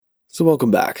So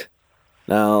welcome back.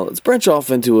 Now, let's branch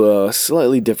off into a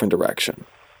slightly different direction.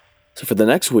 So for the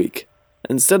next week,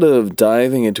 instead of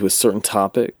diving into a certain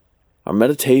topic, our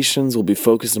meditations will be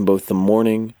focused on both the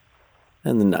morning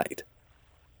and the night.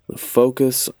 The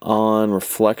focus on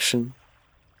reflection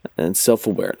and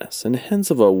self-awareness, and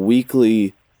hints of a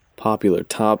weekly popular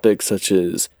topic such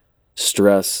as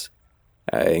stress,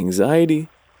 anxiety,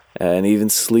 and even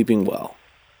sleeping well.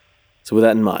 So with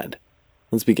that in mind,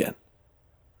 let's begin.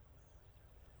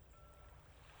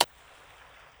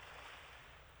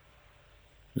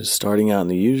 Just starting out in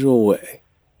the usual way.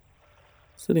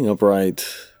 Sitting upright,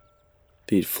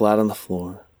 feet flat on the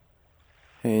floor,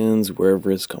 hands wherever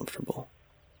is comfortable.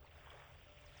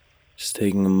 Just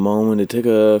taking a moment to take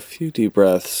a few deep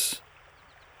breaths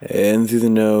in through the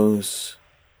nose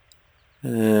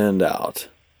and out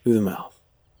through the mouth.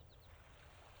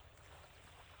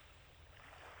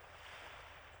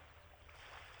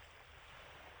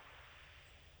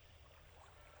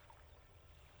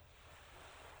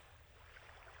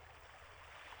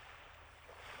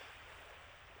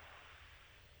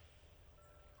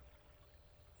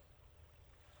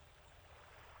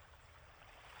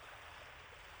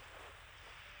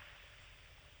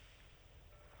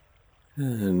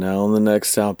 And now on the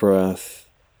next out breath,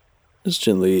 just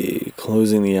gently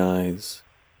closing the eyes,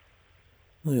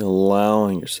 really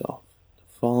allowing yourself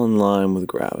to fall in line with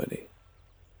gravity.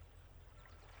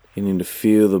 Beginning to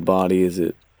feel the body as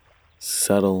it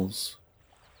settles,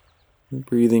 and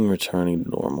breathing returning to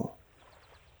normal.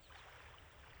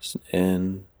 Just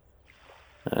in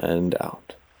and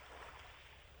out.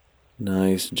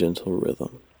 Nice, gentle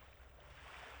rhythm.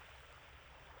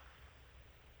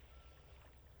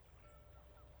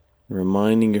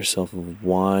 Reminding yourself of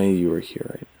why you are here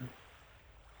right now.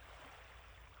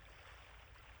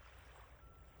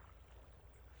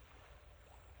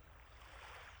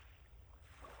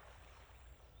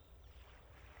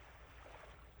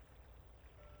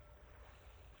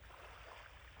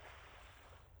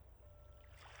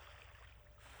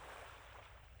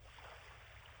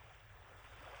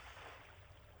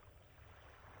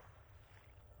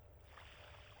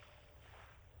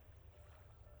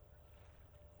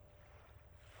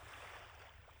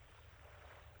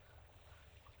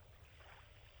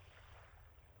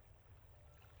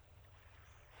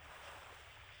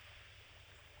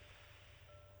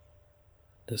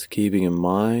 Just keeping in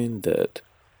mind that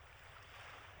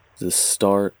it's the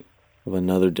start of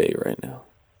another day right now.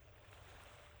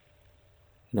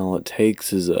 And all it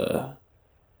takes is a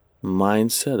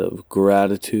mindset of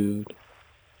gratitude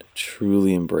to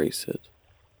truly embrace it,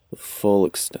 the full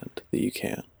extent that you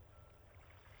can.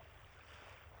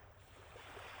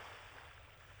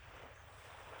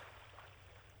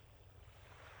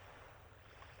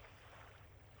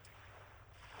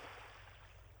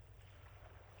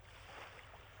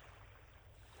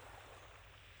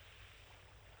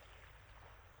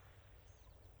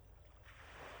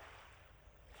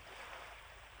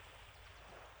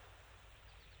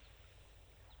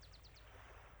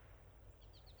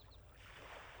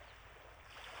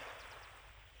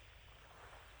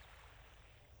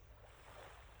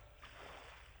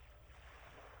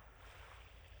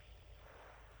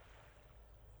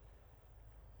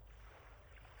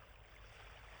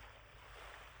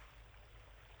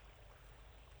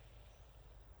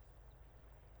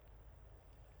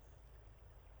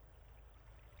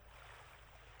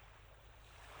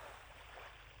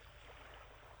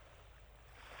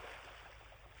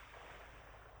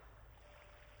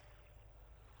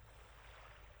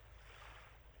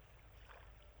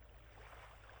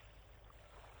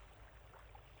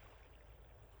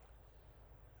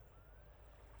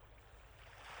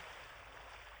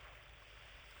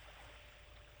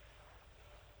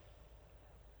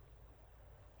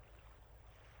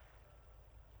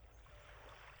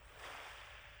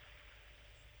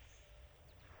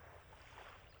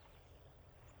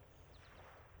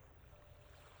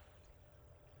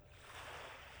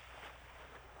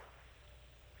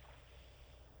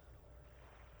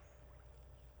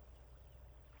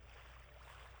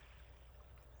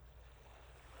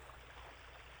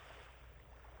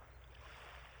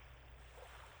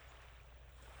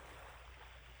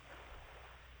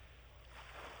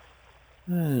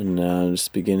 And now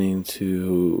just beginning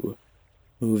to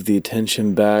move the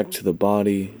attention back to the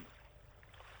body,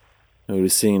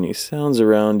 noticing any sounds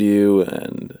around you,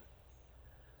 and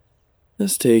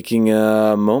just taking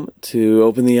a moment to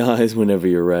open the eyes whenever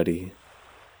you're ready,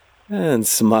 and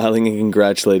smiling and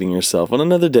congratulating yourself on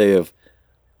another day of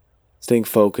staying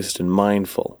focused and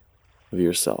mindful of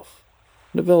yourself,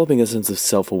 developing a sense of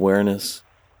self-awareness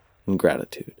and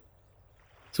gratitude.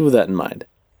 So with that in mind,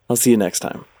 I'll see you next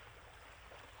time.